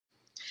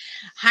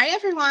Hi,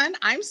 everyone.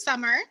 I'm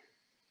Summer,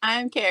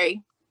 I'm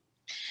Carrie.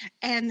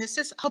 and this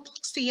is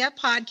Hopelexia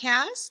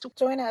Podcast.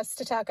 Join us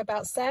to talk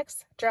about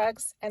sex,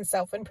 drugs, and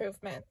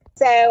self-improvement.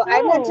 So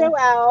I met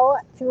Joell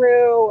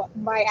through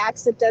my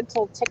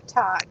accidental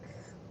TikTok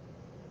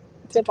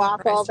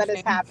debacle that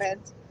has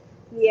happened.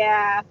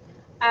 Yeah.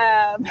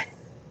 Um,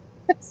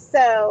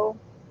 so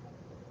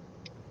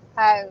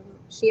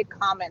she had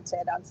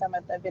commented on some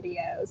of the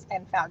videos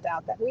and found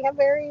out that we have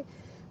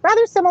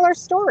rather similar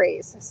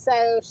stories.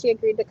 So she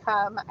agreed to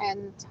come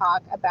and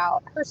talk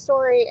about her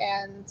story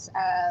and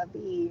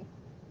the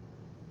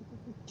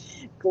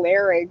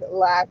glaring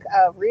lack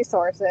of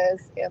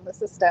resources in the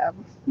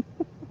system.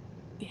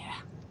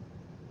 Yeah.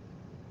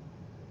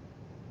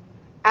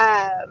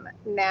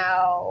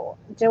 Now,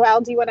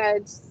 Joelle, do you want to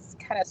just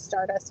kind of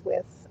start us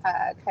with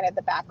kind of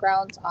the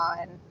background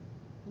on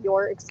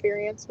your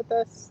experience with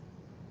this?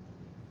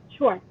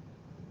 Sure.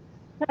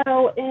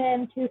 So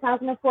in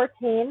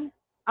 2014,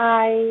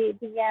 I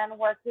began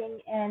working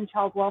in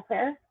child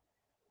welfare.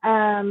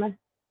 I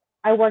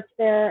worked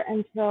there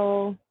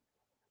until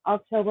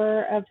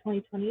October of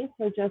 2020,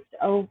 so just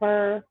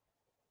over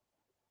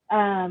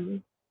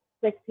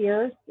 6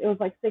 years. It was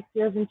like 6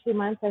 years and 2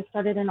 months. I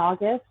started in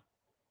August.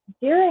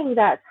 During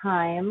that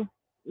time,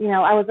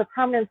 I was a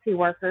permanency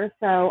worker,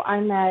 so I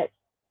met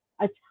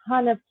a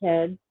ton of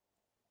kids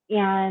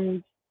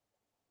and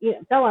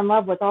fell in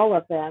love with all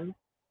of them.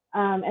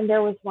 And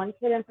there was one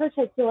kid in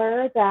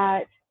particular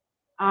that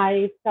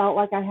I felt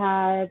like I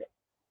had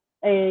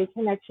a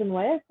connection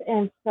with.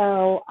 And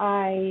so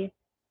I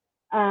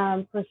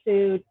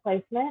pursued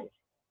placement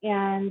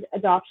and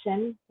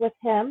adoption with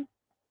him.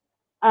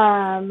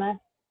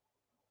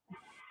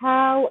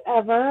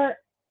 However,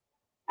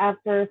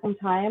 after some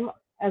time,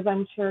 as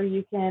I'm sure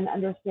you can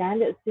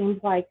understand, it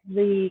seems like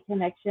the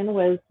connection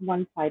was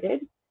one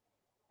sided.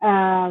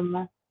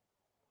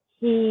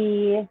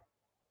 He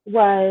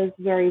was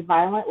very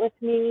violent with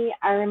me.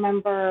 I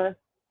remember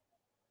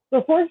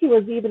before he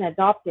was even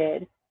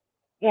adopted,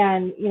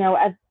 and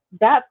at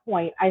that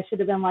point, I should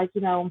have been like,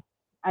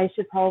 I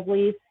should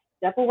probably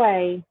step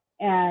away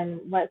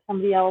and let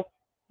somebody else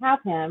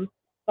have him.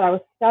 But I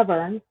was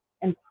stubborn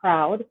and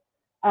proud.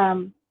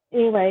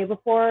 Anyway,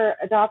 before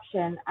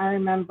adoption, I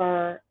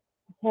remember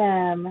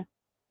him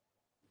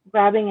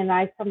grabbing a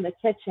knife from the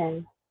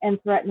kitchen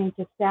and threatening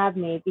to stab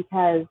me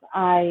because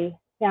I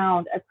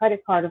found a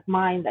credit card of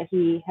mine that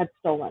he had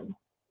stolen.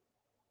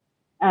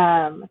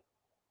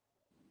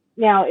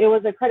 Now it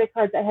was a credit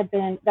card that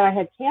I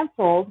had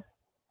canceled,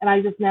 and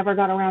I just never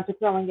got around to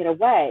throwing it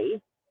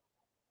away.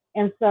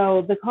 And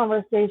so the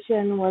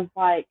conversation was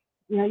like,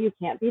 you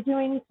can't be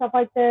doing stuff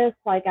like this.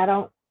 Like, I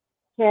don't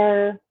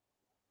care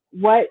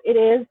what it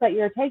is that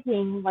you're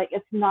taking. Like,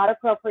 it's not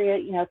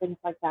appropriate, things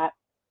like that.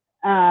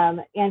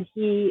 And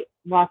he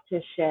lost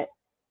his shit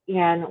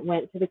and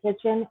went to the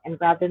kitchen and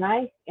grabbed a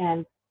knife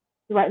and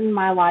threatened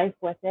my life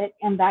with it.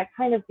 And that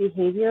kind of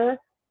behavior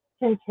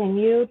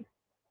continued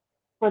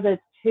for the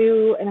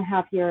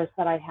 2.5 years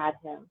that I had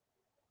him.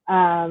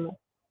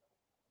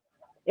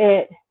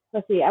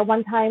 Let's see, at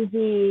one time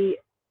he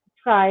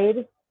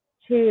tried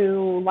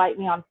to light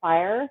me on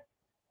fire.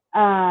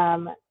 I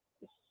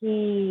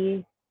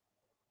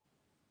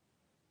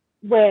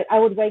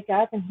would wake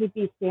up and he'd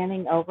be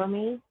standing over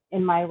me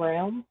in my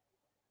room.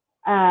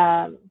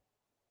 And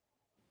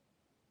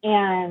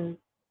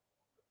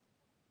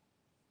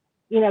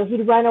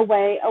he'd run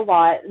away a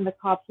lot, and the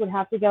cops would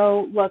have to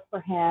go look for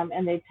him,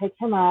 and they'd pick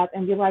him up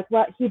and be like,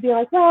 well, he'd be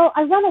like, well,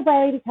 I run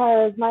away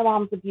because my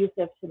mom's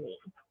abusive to me.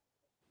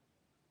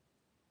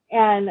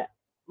 And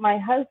my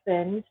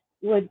husband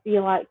would be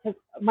like, because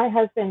my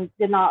husband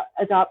did not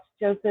adopt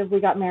Joseph. We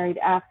got married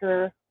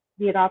after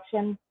the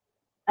adoption.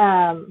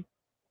 But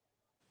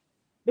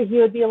he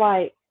would be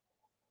like,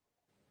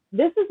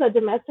 this is a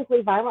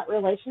domestically violent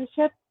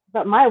relationship,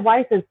 but my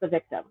wife is the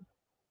victim.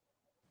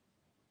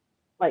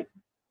 Like,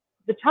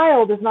 the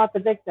child is not the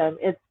victim,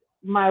 it's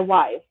my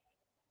wife.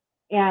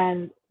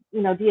 And,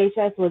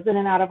 DHS was in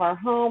and out of our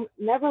home,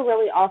 never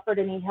really offered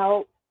any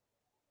help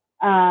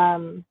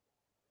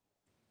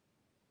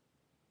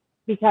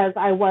because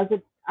I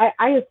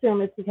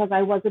assume it's because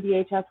I was a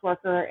DHS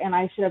worker and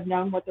I should have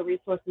known what the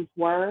resources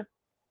were.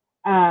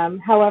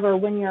 However,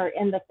 when you're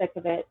in the thick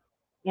of it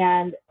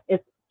and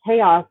it's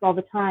chaos all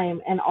the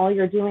time and all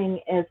you're doing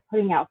is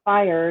putting out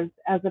fires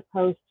as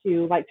opposed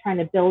to like trying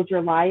to build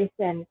your life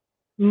and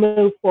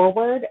move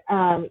forward,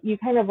 you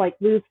kind of like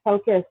lose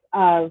focus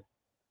of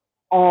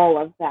all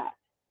of that.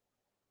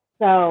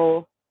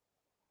 So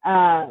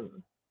the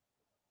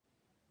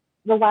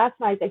last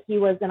night that he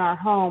was in our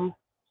home,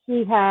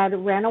 he had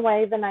ran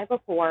away the night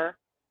before.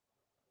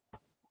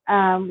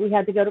 We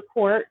had to go to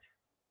court.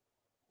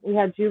 We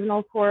had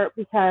juvenile court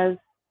because,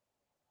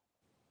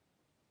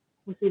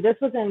 this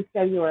was in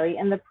February.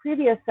 In the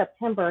previous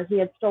September, he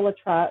had stole a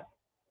truck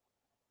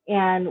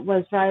and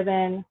was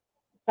driving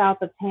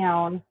south of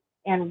town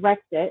and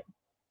wrecked it.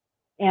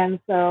 And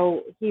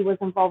so he was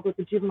involved with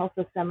the juvenile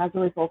system as a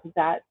result of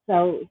that.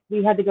 So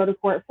we had to go to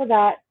court for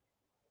that.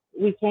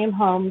 We came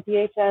home.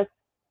 DHS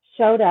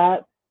showed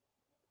up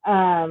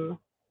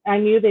I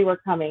knew they were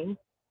coming.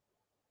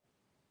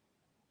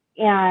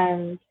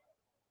 And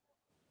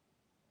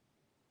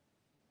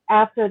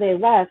after they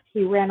left,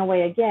 he ran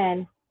away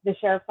again. The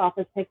sheriff's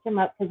office picked him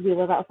up because we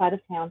live outside of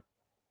town.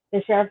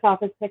 The sheriff's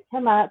office picked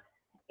him up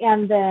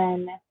and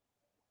then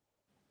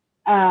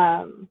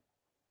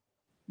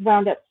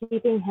wound up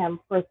keeping him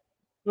for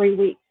 3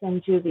 weeks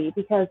in juvie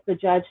because the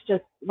judge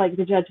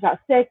got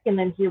sick, and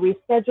then he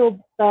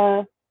rescheduled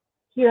the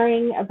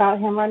hearing about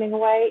him running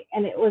away.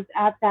 And it was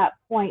at that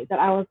point that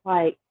I was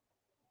like,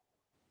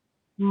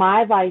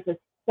 my life is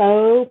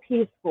so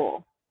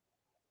peaceful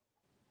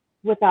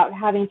without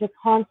having to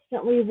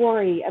constantly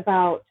worry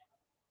about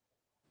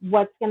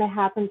what's going to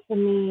happen to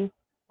me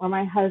or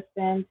my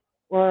husband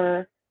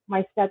or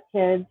my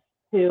stepkids,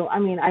 who, I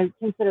mean, I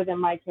consider them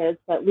my kids,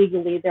 but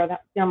legally they're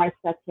my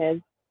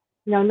stepkids.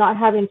 Not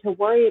having to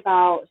worry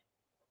about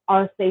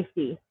our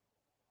safety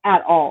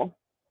at all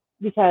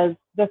because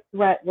the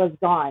threat was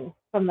gone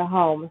from the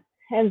home.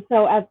 And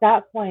so at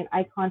that point,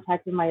 I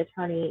contacted my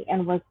attorney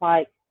and was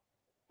like,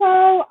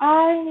 so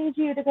I need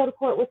you to go to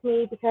court with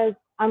me because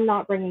I'm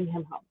not bringing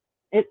him home.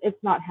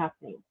 It's not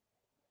happening.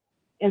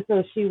 And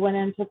so she went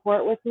into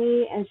court with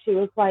me and she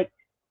was like,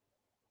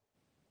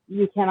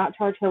 you cannot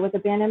charge her with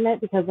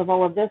abandonment because of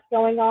all of this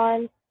going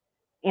on.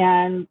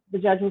 And the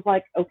judge was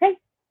like, okay,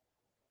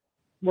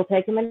 we'll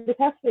take him into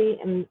custody.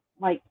 And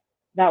like,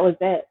 that was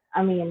it.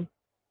 I mean,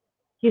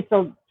 he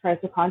still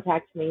tries to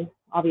contact me,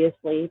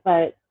 obviously,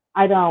 but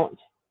I don't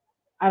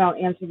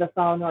answer the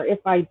phone, or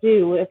if I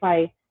do, if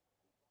I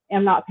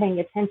am not paying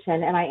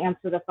attention and I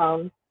answer the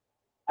phone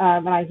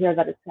and I hear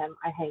that it's him,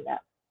 I hang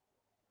up.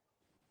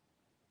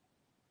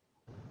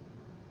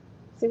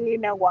 So do you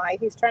know why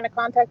he's trying to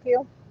contact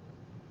you?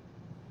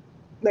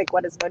 Like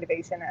what his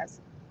motivation is?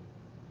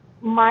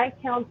 My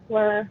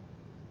counselor,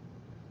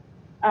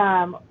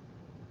 so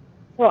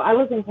I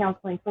was in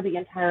counseling for the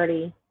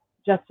entirety,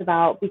 just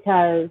about,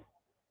 because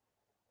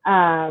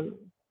of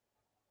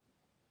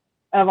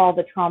all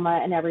the trauma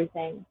and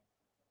everything.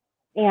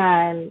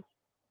 And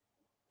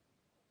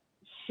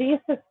she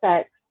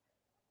suspects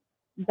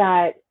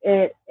that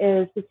it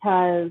is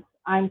because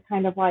I'm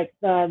kind of like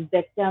the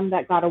victim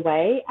that got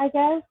away, I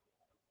guess.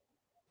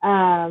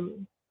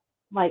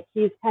 Like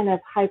he's kind of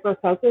hyper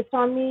focused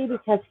on me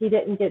because he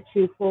didn't get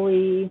to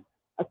fully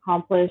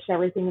accomplish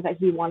everything that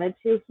he wanted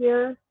to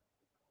here.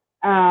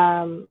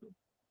 And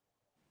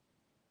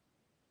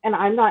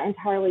I'm not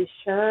entirely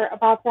sure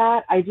about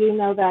that. I do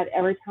know that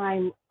every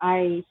time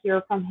I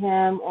hear from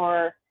him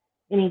or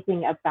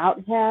anything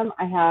about him,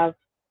 I have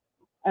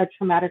a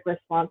traumatic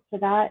response to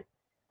that.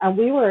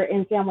 We were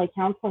in family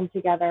counseling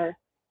together,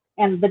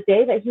 and the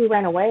day that he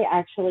ran away,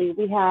 actually,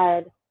 we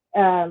had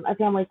a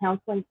family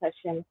counseling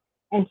session,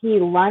 and he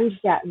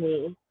lunged at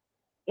me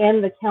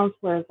in the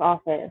counselor's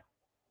office.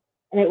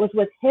 And it was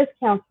with his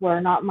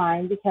counselor, not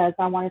mine, because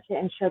I wanted to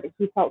ensure that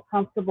he felt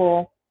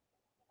comfortable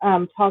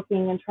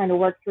talking and trying to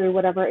work through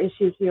whatever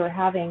issues we were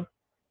having.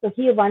 So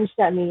he lunged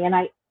at me, and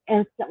I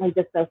instantly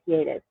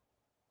dissociated.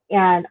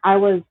 And I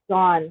was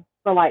gone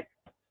for like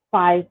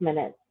 5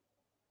 minutes.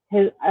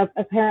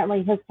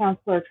 Apparently his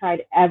counselor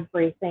tried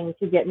everything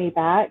to get me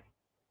back,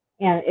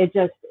 and it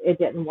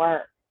didn't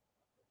work.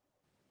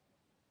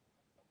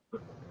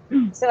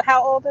 So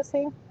how old is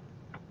he?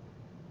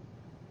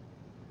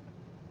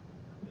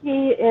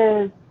 He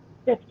is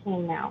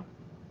 15 now.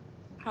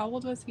 How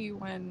old was he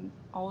when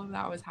all of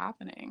that was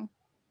happening?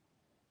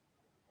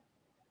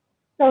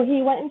 So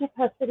he went into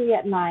custody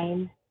at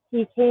 9.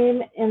 He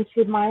came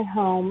into my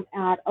home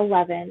at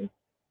 11,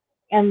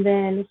 and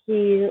then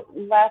he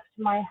left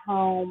my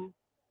home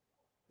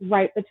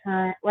right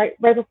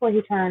before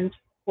he turned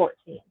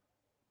 14.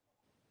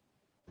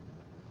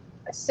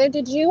 So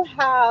did you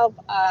have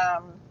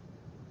I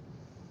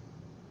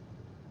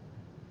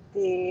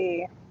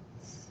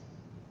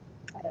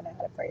don't know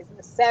how to phrase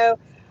this. So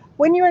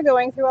when you were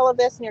going through all of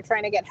this and you're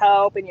trying to get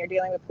help and you're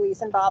dealing with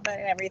police involvement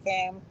and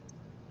everything,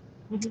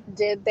 mm-hmm.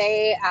 Did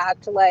they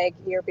act like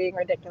you're being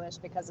ridiculous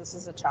because this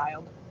is a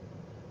child?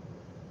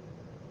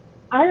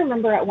 I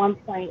remember at one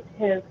point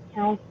his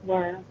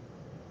counselor,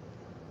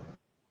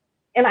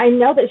 and I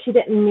know that she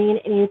didn't mean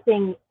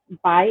anything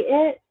by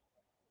it,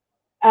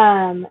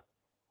 and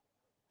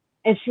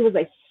she was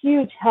a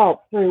huge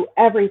help through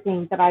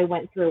everything that I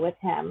went through with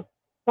him.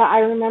 But I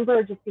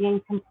remember just being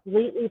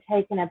completely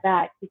taken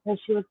aback because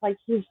she was like,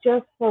 he's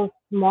just so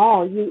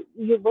small. You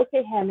look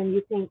at him and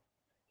you think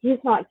he's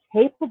not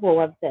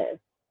capable of this.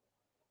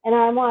 And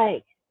I'm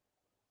like,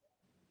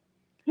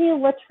 he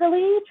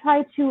literally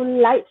tried to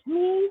light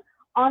me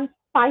on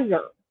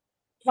fire.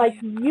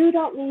 Like, you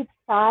don't need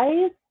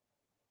size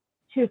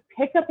to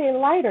pick up a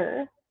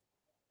lighter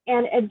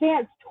and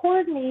advance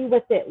toward me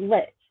with it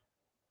lit.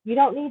 You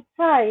don't need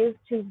size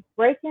to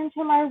break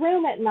into my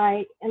room at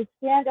night and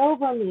stand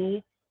over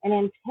me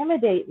and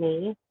intimidate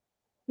me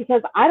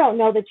because I don't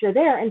know that you're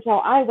there until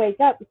I wake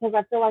up because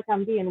I feel like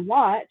I'm being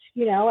watched.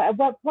 At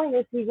what point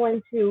is he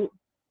going to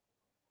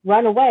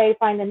run away,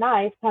 find a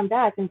knife, come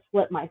back and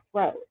slit my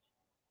throat?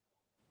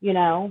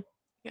 Yeah.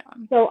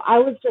 So I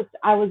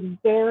was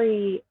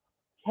very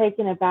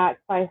taken aback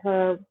by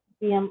her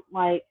being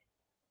like,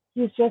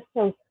 he's just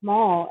so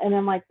small. And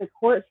then like the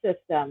court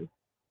system,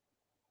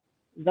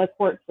 they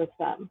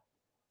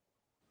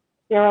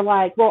were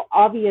like, well,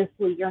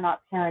 obviously you're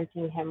not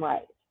parenting him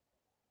right.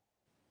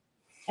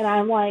 And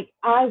I'm like,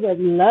 I would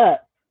love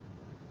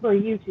for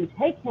you to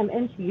take him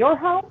into your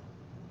house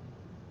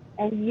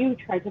and you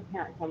try to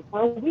parent him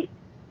for a week.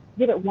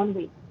 Give it 1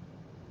 week.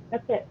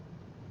 That's it.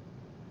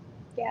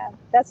 Yeah,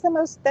 that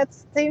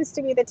seems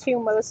to be the two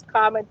most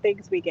common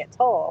things we get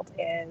told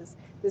is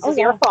this is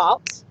your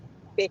fault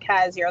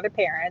because you're the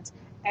parent,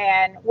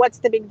 and what's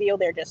the big deal?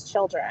 They're just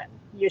children.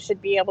 You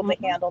should be able to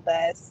handle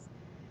this.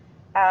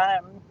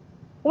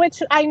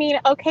 Which, I mean,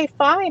 okay,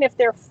 fine if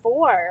they're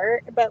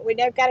 4, but when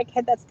I've got a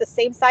kid that's the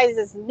same size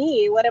as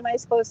me, what am I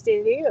supposed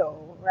to do,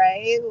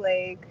 right?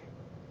 Like,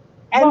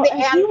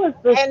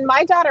 and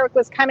my daughter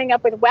was coming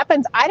up with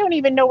weapons. I don't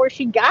even know where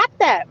she got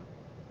them.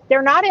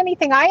 They're not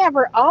anything I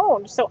ever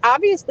owned. So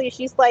obviously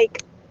she's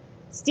like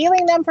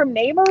stealing them from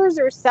neighbors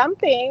or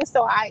something.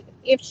 So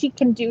if she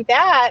can do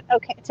that,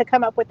 okay, to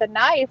come up with a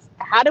knife,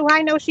 how do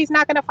I know she's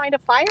not going to find a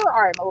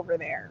firearm over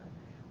there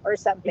or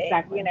something,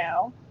 Exactly.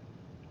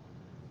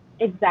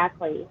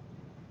 Exactly.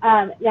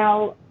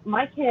 Now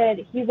my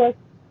kid, he was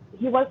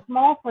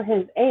small for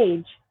his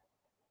age,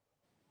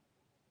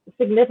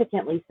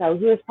 significantly so.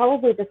 He was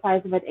probably the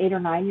size of an 8 or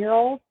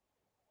 9-year-old.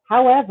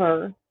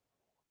 However,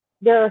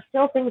 there are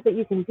still things that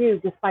you can do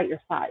despite your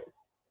size.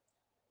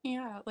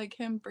 Yeah, like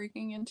him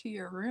breaking into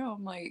your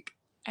room, like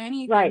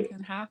anything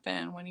can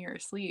happen when you're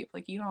asleep.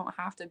 Like you don't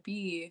have to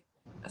be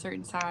a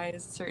certain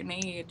size, a certain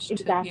age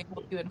to be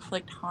able to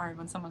inflict harm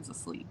when someone's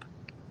asleep.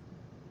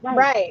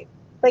 Right.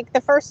 Like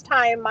the first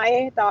time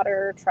my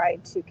daughter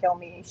tried to kill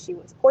me, she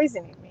was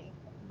poisoning me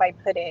by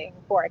putting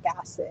boric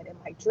acid in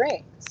my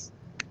drinks.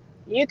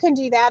 You can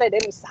do that at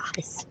any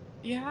size.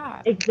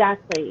 Yeah.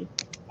 Exactly.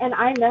 And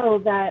I know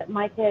that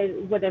my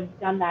kid would have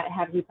done that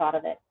had he thought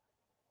of it.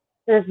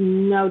 There's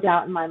no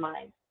doubt in my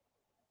mind.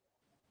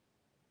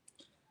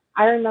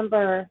 I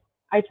remember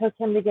I took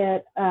him to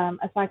get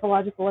a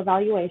psychological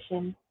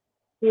evaluation.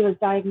 He was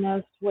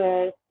diagnosed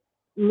with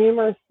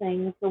numerous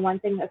things. The one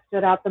thing that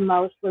stood out the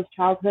most was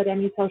childhood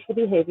antisocial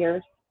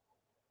behaviors.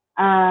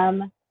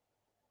 And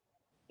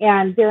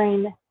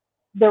during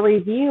the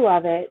review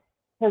of it,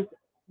 because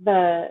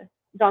the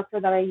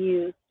doctor that I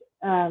used,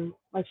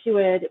 like she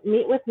would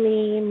meet with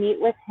me,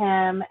 meet with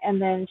him,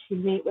 and then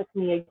she'd meet with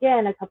me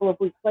again a couple of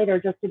weeks later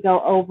just to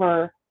go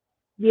over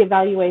the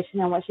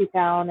evaluation and what she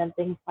found and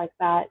things like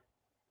that.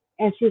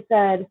 And she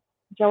said,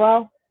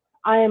 Joell,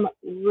 I am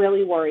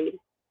really worried.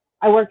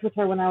 I worked with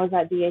her when I was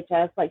at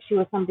DHS. Like she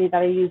was somebody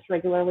that I used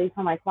regularly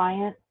for my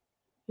clients.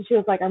 So she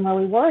was like, I'm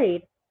really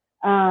worried.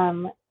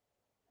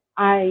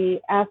 I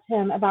asked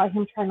him about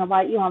him trying to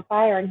light you on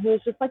fire, and he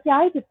was just like, yeah,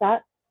 I did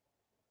that.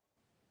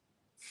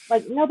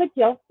 Like, no big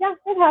deal. Yeah,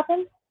 it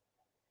happened.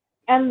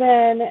 And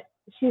then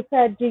she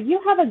said, do you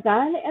have a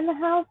gun in the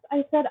house?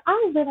 I said,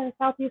 I live in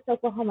Southeast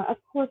Oklahoma. Of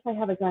course I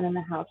have a gun in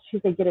the house. She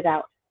said, get it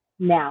out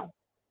now.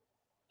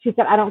 She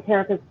said, I don't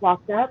care if it's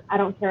locked up. I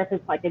don't care if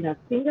it's like in a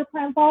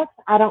fingerprint box.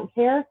 I don't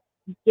care.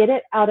 Get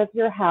it out of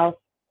your house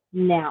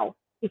now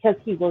because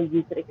he will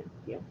use it against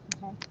you.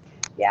 Mm-hmm.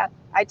 Yeah,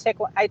 I took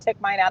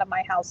mine out of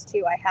my house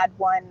too. I had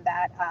one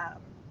that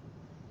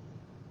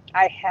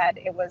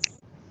it was,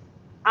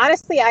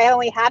 honestly, I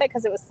only had it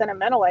because it was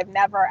sentimental. I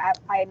never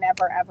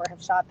ever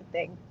have shot the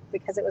thing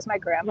because it was my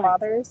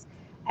grandfather's.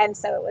 Right. And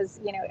so it was,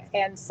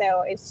 and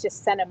so it's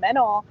just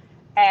sentimental.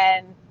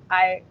 And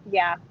I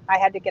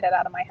had to get it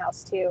out of my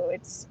house too.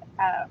 It's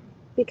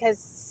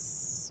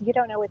because you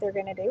don't know what they're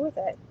going to do with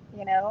it.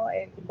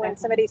 When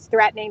somebody's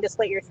threatening to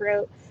slit your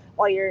throat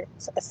while you're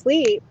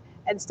asleep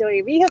and steal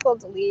your vehicle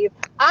to leave,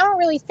 I don't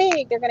really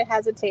think they're going to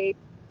hesitate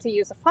to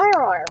use a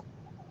firearm,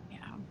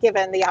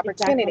 given the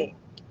opportunity.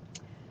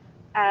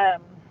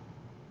 Exactly.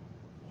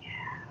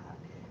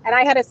 And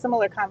I had a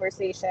similar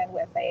conversation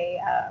with a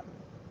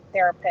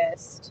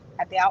therapist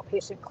at the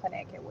outpatient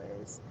clinic.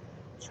 I'm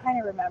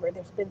trying to remember.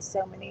 There's been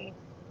so many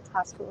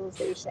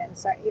hospitalizations.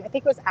 So I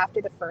think it was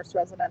after the first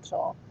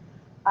residential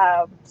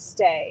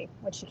stay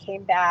when she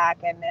came back,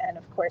 and then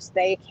of course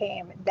they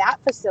came. That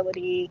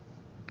facility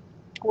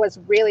was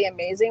really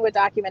amazing with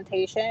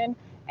documentation,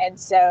 and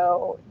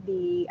so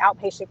the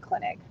outpatient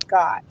clinic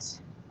got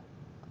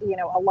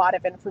a lot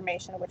of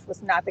information, which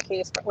was not the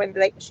case when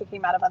she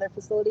came out of other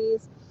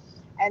facilities.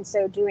 And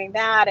so doing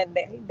that and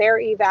their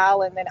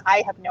eval, and then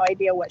I have no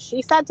idea what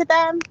she said to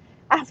them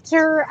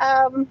after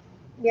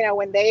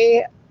when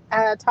they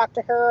talked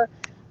to her,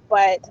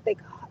 but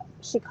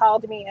she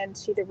called me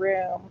into the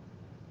room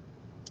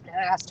and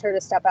I asked her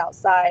to step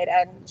outside,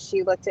 and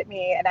she looked at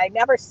me, and I'd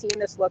never seen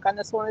this look on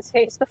this woman's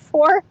face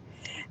before.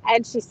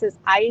 And she says,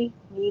 I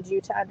need you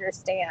to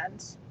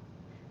understand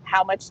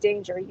how much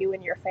danger you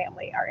and your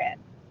family are in.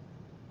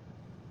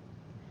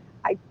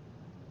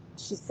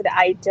 She said,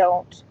 I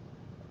don't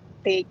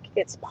think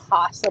it's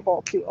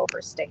possible to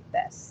overstate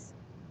this.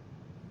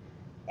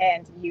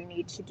 And you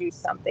need to do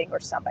something or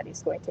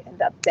somebody's going to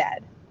end up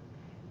dead.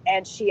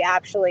 And she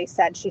actually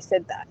said,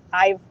 that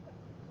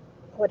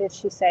what did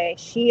she say?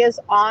 She is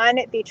on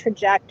the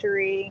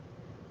trajectory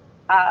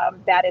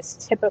that is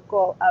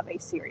typical of a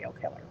serial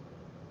killer.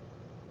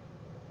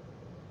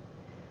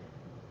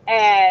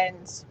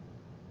 And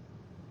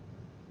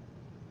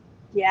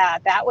yeah,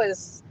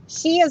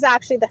 she is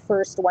actually the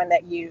first one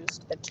that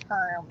used the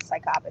term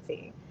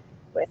psychopathy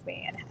with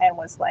me and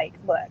was like,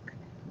 look,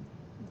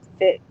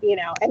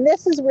 and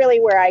this is really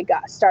where I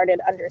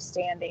started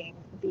understanding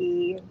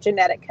the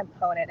genetic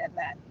component and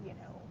that,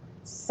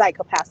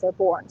 psychopaths are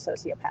born,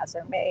 sociopaths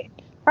are made.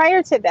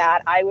 Prior to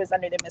that, I was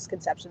under the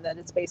misconception that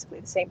it's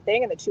basically the same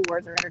thing and the two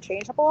words are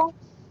interchangeable.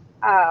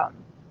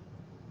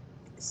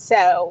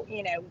 So,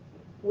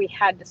 we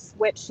had to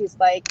switch. She's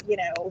like,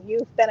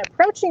 you've been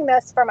approaching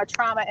this from a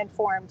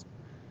trauma-informed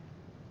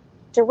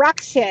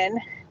direction,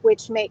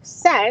 which makes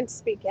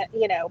sense,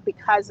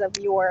 because of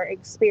your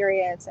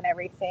experience and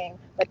everything,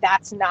 but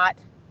that's not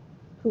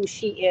who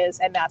she is,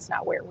 and that's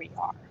not where we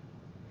are.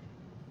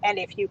 And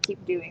if you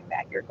keep doing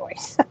that, you're going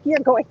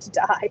to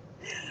die.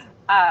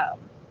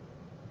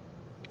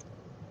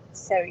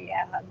 So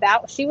yeah,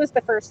 she was the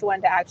first one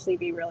to actually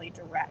be really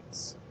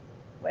direct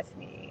with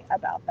me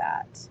about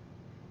that.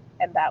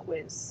 And that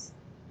was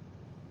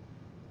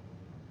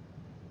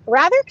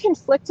rather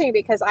conflicting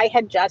because I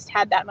had just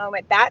had that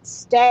moment. That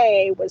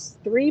stay was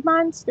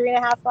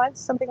 3.5 months,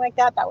 something like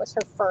that. That was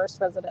her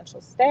first residential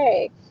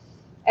stay.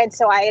 And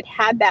so I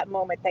had that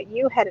moment that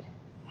you had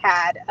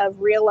of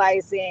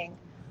realizing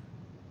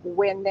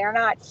when they're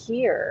not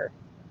here,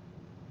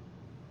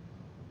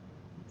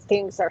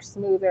 things are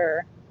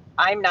smoother.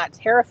 I'm not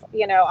terrified,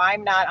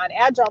 I'm not on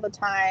edge all the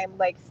time.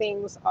 Like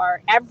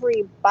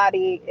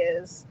everybody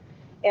is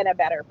in a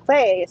better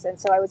place.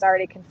 And so I was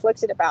already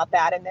conflicted about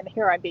that. And then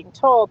here I'm being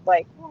told,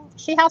 like, well,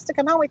 she has to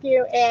come home with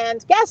you.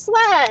 And guess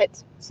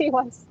what? She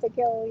wants to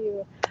kill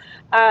you.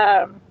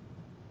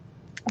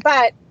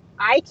 But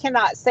I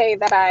cannot say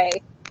that I,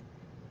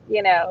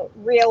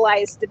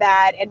 realized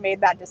that and made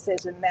that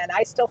decision then.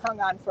 I still hung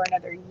on for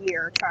another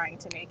year trying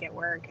to make it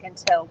work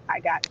until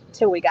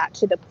we got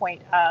to the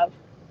point of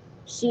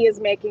she is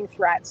making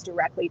threats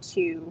directly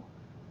to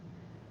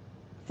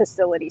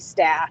facility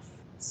staff.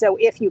 So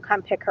if you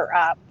come pick her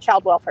up,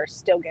 child welfare is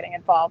still getting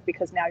involved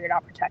because now you're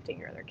not protecting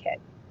your other kid.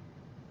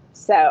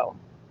 So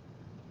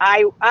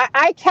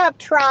I kept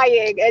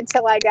trying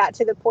until I got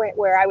to the point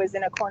where I was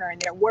in a corner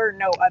and there were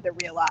no other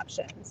real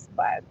options.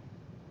 But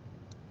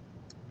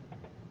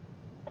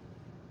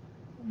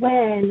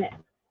when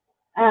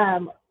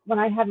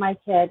I had my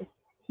kid,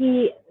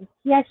 he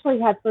actually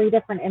had 3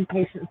 different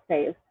inpatient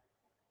stays.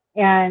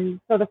 And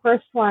so the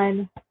first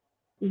one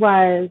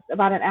was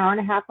about an hour and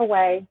a half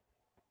away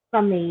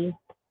from me,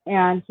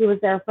 and he was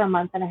there for a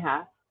month and a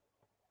half.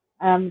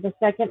 The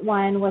second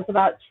one was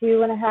about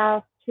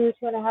 2.5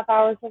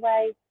 hours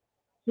away.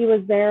 He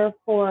was there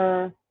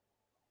for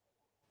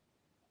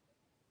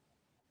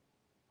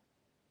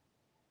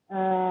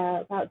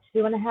about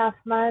 2.5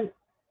 months.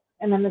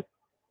 And then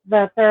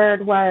the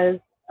third was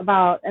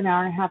about an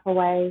hour and a half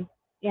away,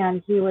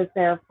 and he was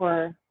there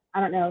for,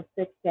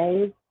 6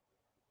 days.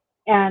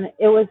 And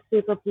it was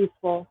super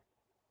peaceful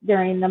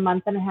during the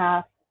month and a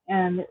half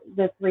and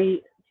the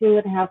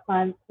 2.5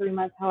 months, 3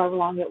 months, however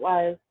long it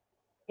was.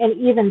 And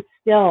even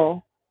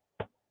still,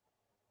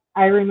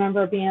 I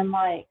remember being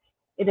like,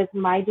 it is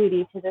my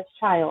duty to this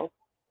child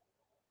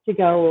to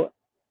go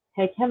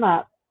pick him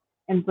up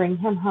and bring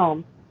him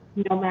home,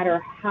 no matter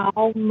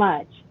how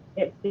much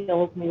it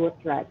fills me with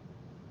dread.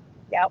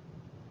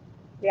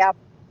 Yep.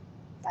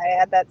 I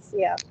had that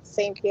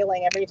same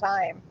feeling every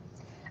time.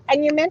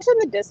 And you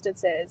mentioned the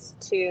distances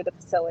to the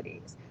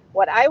facilities.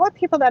 What I want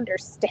people to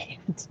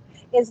understand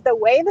is the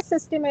way the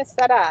system is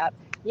set up,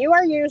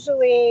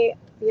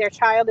 your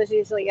child is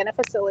usually in a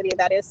facility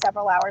that is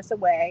several hours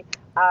away.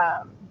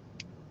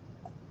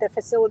 The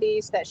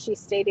facilities that she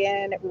stayed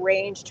in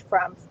ranged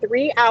from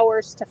 3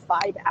 hours to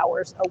 5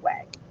 hours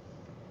away.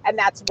 And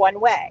that's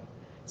one way.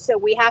 So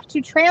we have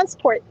to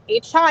transport a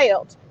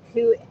child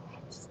who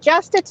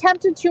just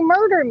attempted to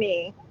murder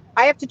me.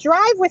 I have to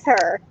drive with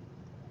her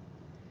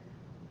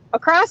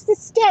across the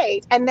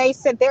state. And they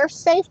said their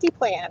safety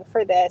plan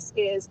for this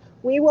is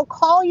we will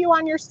call you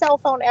on your cell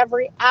phone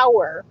every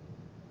hour.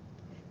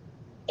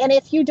 And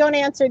if you don't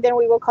answer, then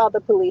we will call the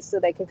police so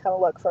they can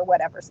come look for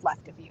whatever's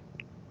left of you.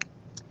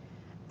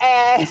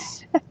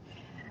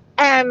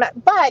 And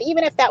but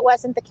even if that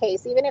wasn't the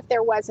case, even if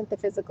there wasn't the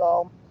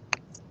physical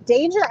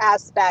danger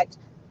aspect,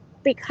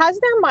 because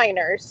they're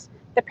minors,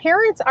 the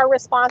parents are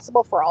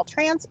responsible for all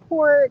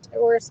transport,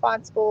 or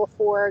responsible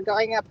for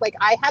going up. Like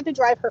I had to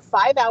drive her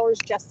 5 hours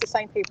just to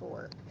sign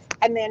paperwork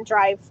and then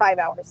drive 5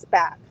 hours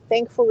back.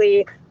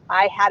 Thankfully,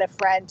 I had a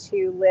friend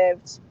who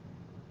lived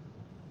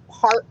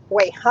part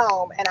way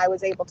home and I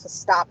was able to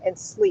stop and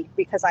sleep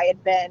because I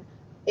had been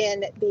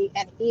in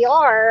an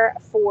ER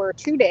for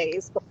 2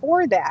 days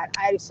before that.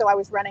 So I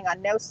was running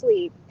on no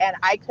sleep and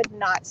I could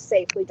not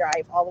safely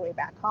drive all the way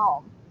back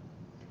home.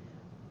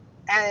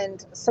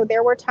 And so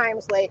there were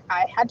times like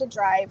I had to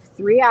drive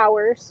 3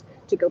 hours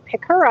to go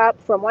pick her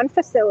up from one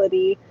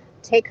facility,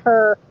 take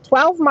her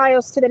 12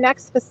 miles to the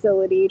next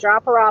facility,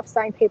 drop her off,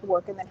 sign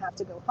paperwork, and then have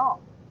to go home.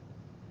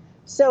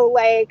 So,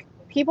 like,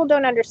 people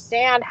don't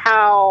understand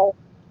how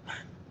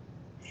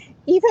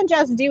even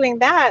just doing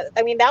that,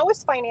 I mean, that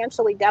was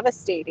financially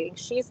devastating.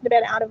 She's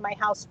been out of my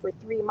house for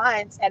 3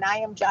 months, and I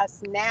am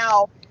just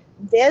now,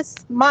 this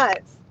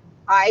month,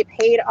 I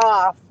paid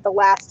off the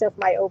last of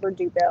my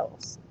overdue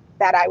bills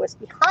that I was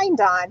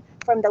behind on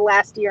from the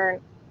last year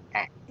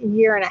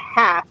and a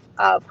half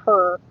of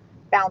her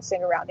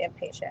bouncing around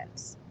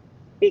inpatients,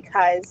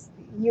 because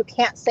you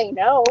can't say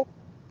no.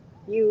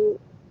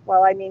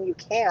 Well, I mean, you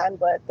can,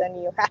 but then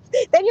you're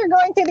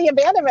going through the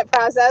abandonment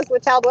process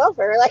with child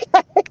welfare, like,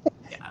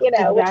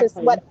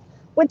 Exactly.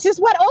 which is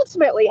what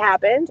ultimately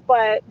happened.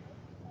 But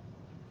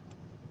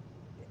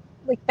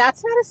like,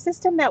 that's not a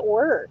system that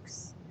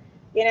works,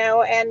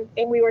 and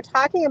we were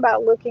talking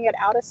about looking at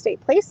out-of-state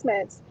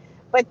placements,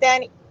 but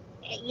then,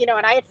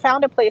 and I had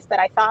found a place that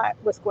I thought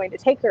was going to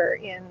take her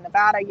in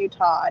Nevada,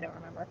 Utah, I don't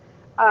remember.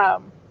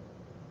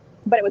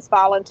 But it was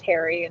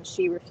voluntary and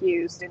she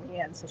refused in the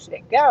end, so she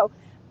didn't go.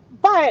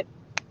 But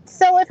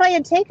so if I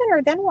had taken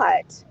her, then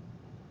what?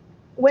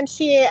 When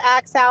she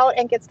acts out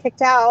and gets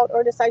kicked out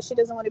or decides she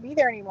doesn't want to be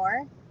there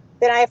anymore,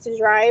 then I have to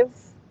drive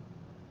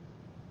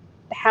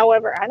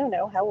however, I don't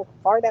know how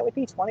far that would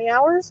be, 20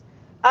 hours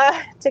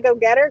to go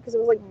get her, because it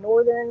was like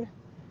northern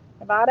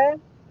Nevada.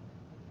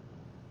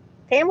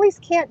 Families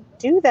can't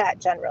do that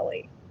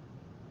generally.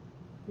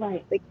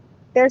 Right. Like,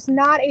 there's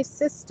not a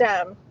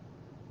system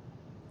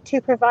to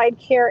provide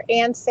care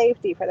and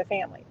safety for the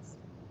families.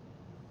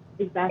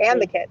 Exactly.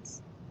 And the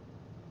kids.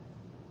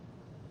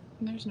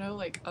 There's no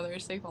like other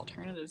safe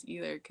alternatives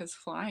either, because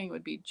flying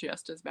would be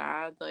just as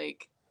bad.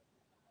 Like,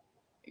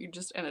 you're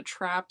just in a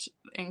trapped,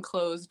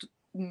 enclosed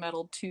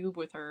metal tube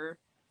with her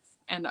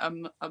and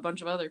a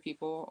bunch of other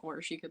people,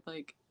 or she could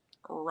like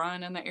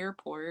run in the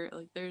airport.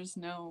 Like, there's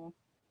no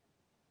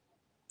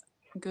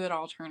good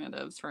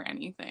alternatives for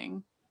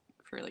anything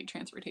for like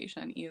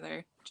transportation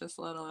either, just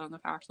let alone the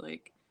fact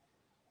like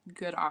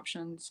good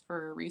options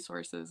for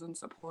resources and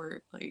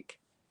support. Like,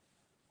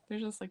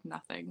 there's just like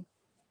nothing.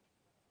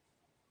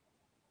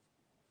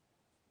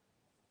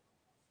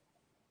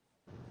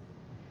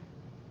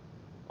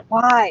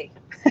 Why?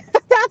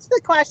 That's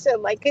the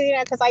question. Like,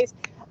 because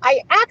I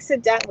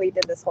accidentally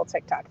did this whole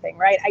TikTok thing,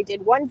 right? I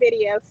did one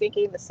video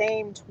thinking the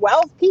same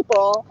 12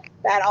 people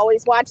that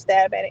always watch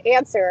them and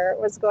answer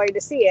was going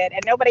to see it,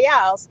 and nobody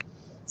else.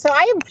 So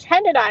I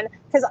intended on,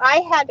 because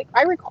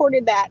I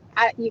recorded that.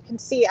 You can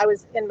see I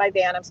was in my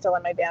van. I'm still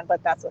in my van,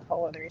 but that's a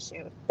whole other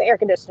issue. The air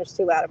conditioner's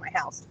too loud in my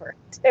house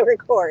to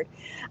record.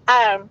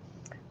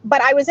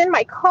 But I was in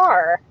my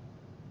car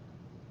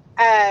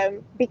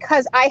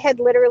because I had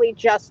literally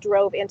just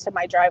drove into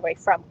my driveway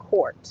from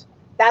court.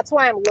 That's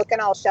why I'm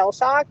looking all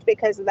shell-shocked,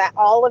 because that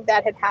all of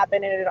that had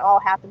happened, and it all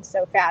happened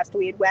so fast.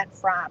 We had went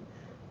from,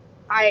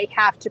 I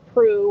have to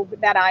prove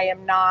that I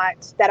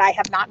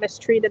have not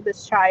mistreated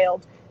this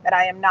child, that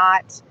I am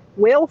not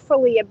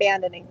willfully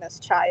abandoning this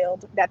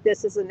child, that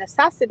this is a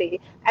necessity.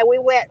 And we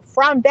went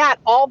from that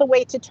all the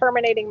way to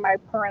terminating my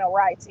parental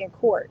rights in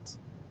court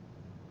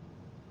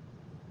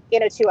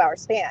in a 2-hour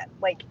span.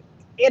 Like,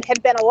 it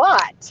had been a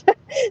lot.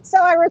 So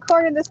I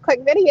recorded this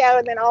quick video,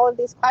 and then all of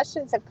these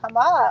questions have come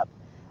up.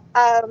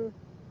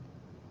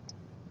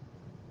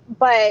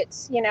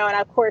 But, and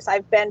of course,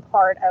 I've been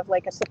part of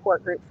like a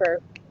support group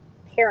for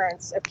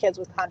parents of kids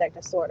with conduct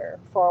disorder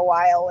for a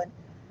while. And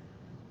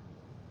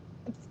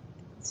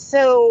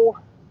so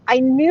I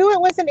knew it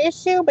was an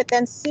issue, but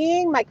then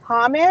seeing my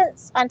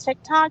comments on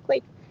TikTok,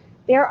 like,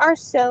 there are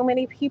so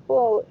many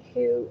people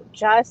who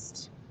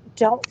just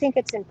don't think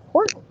it's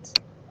important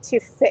to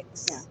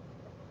fix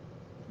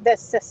the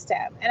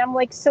system. And I'm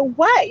like, so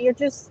what? You're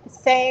just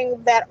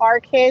saying that our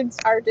kids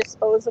are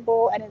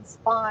disposable and it's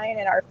fine,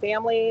 and our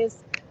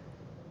families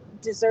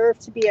deserve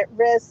to be at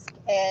risk.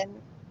 And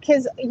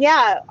because,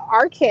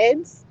 our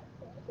kids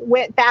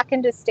went back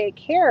into state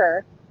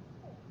care,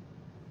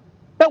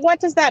 but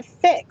what does that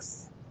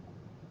fix?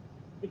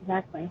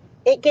 Exactly.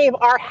 It gave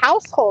our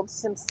household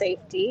some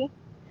safety,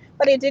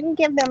 but it didn't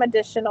give them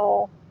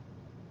additional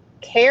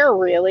care,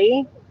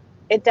 really.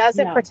 It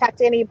doesn't protect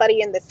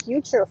anybody in the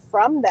future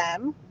from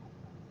them.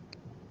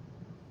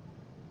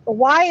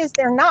 Why is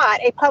there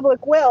not a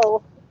public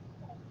will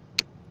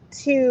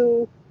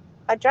to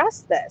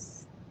address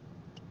this?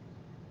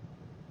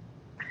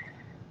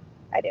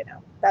 I don't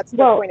know. That's the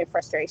point of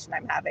frustration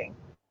I'm having.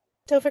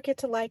 Don't forget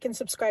to like and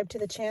subscribe to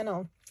the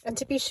channel. And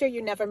to be sure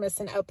you never miss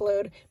an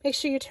upload, make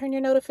sure you turn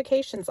your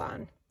notifications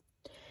on.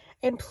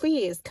 And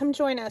please come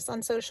join us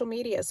on social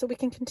media so we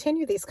can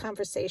continue these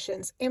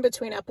conversations in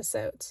between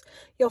episodes.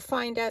 You'll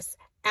find us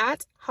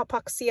at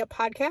Hypoxia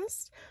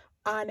Podcast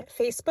on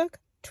Facebook,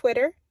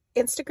 Twitter,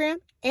 Instagram,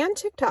 and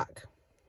TikTok.